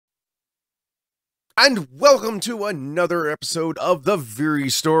And welcome to another episode of the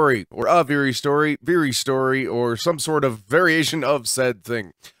Virii story, or a Virii story, or some sort of variation of said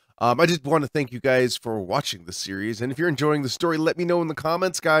thing. I just want to thank you guys for watching the series, and if you're enjoying the story, let me know in the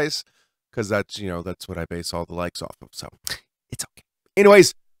comments, guys, because that's, that's what I base all the likes off of, so it's okay.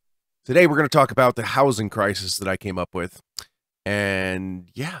 Anyways, today we're going to talk about the housing crisis that I came up with, and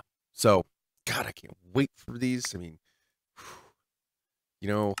yeah, so, God, I can't wait for these. I mean,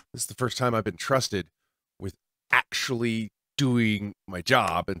 this is the first time I've been trusted with actually doing my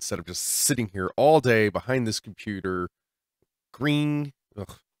job instead of just sitting here all day behind this computer. Green.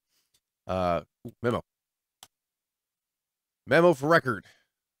 Memo. Memo for record.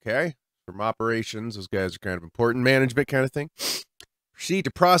 Okay. From operations. Those guys are kind of important. Management kind of thing. Proceed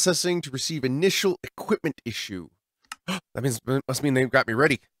to processing to receive initial equipment issue. That must mean they've got me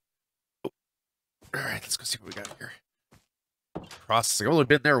ready. Oh. All right. Let's go see what we got here. Processing. I've only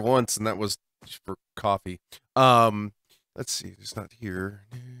been there once, and that was for coffee. Let's see. It's not here.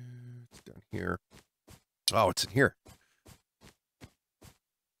 It's down here. Oh, it's in here.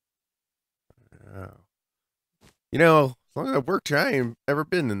 Oh. As long as I've worked here, I ain't ever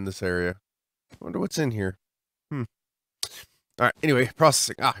been in this area. I wonder what's in here. All right. Anyway,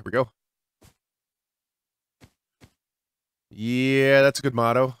 processing. Here we go. Yeah, that's a good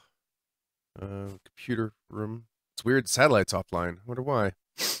motto. Computer room. It's weird. Satellite's offline. I wonder why.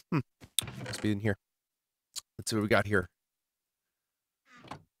 Must be in here. Let's see what we got here.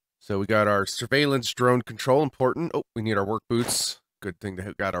 So we got our surveillance drone control. Important. Oh, we need our work boots. Good thing to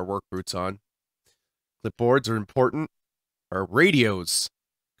have got our work boots on. Clipboards are important. Our radios.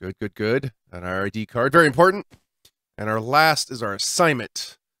 Good, good, good. And our ID card. Very important. And our last is our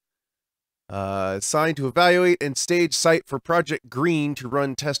assignment. Assigned to evaluate and stage site for Project Green to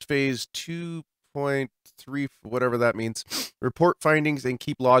run test phase 2.3, whatever that means. Report findings and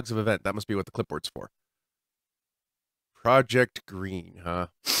keep logs of event. That must be what the clipboard's for. Project Green, huh?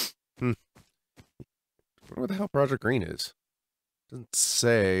 I wonder what the hell Project Green is. Doesn't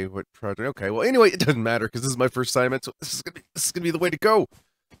say what project. Okay, well, anyway, it doesn't matter because this is my first assignment, so this is gonna be the way to go.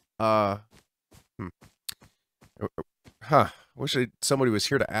 Wish somebody was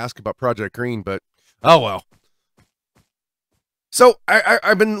here to ask about Project Green, but oh well. So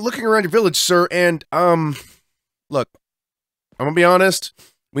I've been looking around your village, sir, and look, I'm gonna be honest.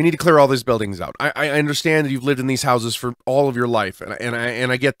 We need to clear all these buildings out. I understand that you've lived in these houses for all of your life,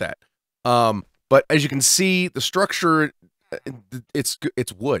 and I get that. But as you can see, the structure, it's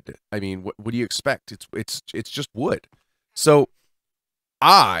wood. I mean, what do you expect? It's just wood. So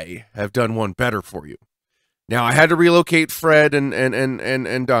I have done one better for you. Now I had to relocate Fred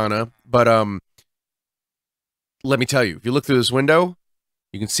and Donna, but let me tell you, if you look through this window,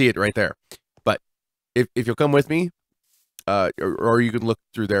 you can see it right there. But if you'll come with me, or you can look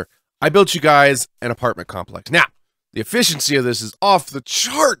through there, I built you guys an apartment complex. Now, the efficiency of this is off the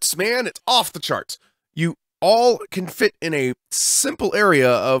charts, man. It's off the charts. You all can fit in a simple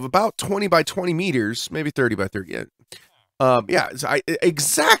area of about 20 by 20 meters, maybe 30 by 30. Yeah,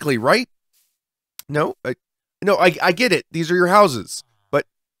 exactly, right? No, I get it. These are your houses. But,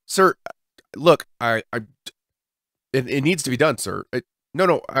 sir, look, it needs to be done, sir.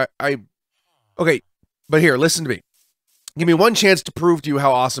 Okay, but here, listen to me. Give me one chance to prove to you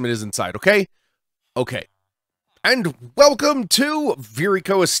how awesome it is inside, okay? Okay. And welcome to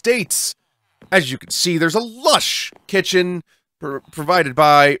ViriiCo Estates. As you can see, there's a lush kitchen provided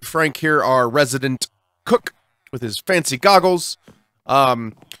by Frank here, our resident cook, with his fancy goggles.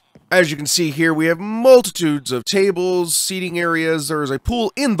 As you can see here, we have multitudes of tables, seating areas. There's a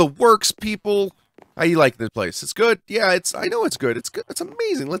pool in the works, people. How you like this place? It's good? Yeah, I know it's good. It's good. It's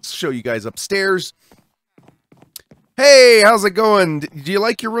amazing. Let's show you guys upstairs. Hey, how's it going? Do you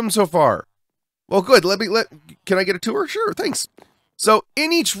like your room so far? Well, good. Can I get a tour? Sure, thanks. So,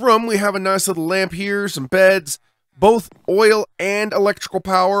 in each room, we have a nice little lamp here, some beds, both oil and electrical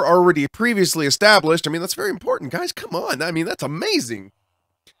power already previously established. I mean, that's very important, guys. Come on. I mean, that's amazing.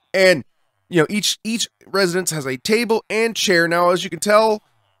 And, each residence has a table and chair. Now, as you can tell,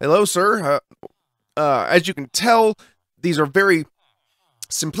 hello, sir. As you can tell, these are very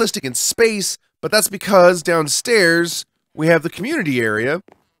simplistic in space, but that's because downstairs we have the community area.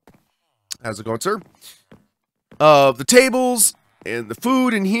 How's it going, sir? The tables and the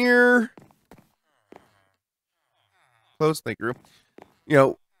food in here. Close, thank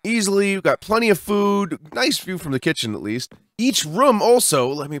you. Easily, you've got plenty of food. Nice view from the kitchen, at least. Each room also,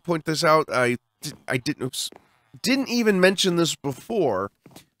 let me point this out. I didn't even mention this before,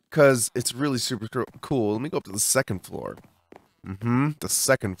 because it's really super cool. Let me go up to the second floor. The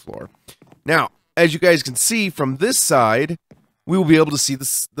second floor. Now, as you guys can see from this side, we will be able to see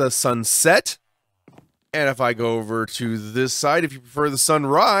the sunset. And if I go over to this side, if you prefer the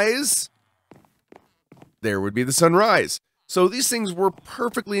sunrise, there would be the sunrise. So these things were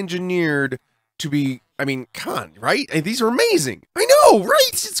perfectly engineered to be, I mean, come on, right? These are amazing. I know,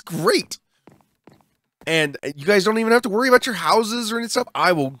 right? It's great. And you guys don't even have to worry about your houses or any stuff.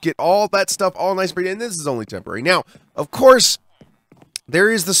 I will get all that stuff all nice and pretty, and this is only temporary. Now, of course,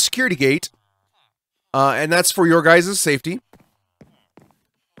 there is the security gate, and that's for your guys' safety.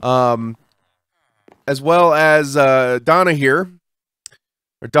 As well as Donna here,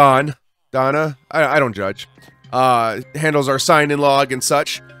 or Donna, I don't judge, handles our sign-in log and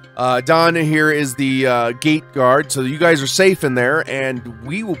such. Donna here is the gate guard, so you guys are safe in there, and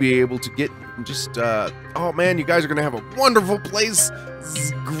we will be able to get just, oh man, you guys are going to have a wonderful place. This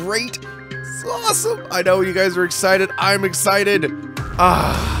is great. It's awesome. I know you guys are excited. I'm excited.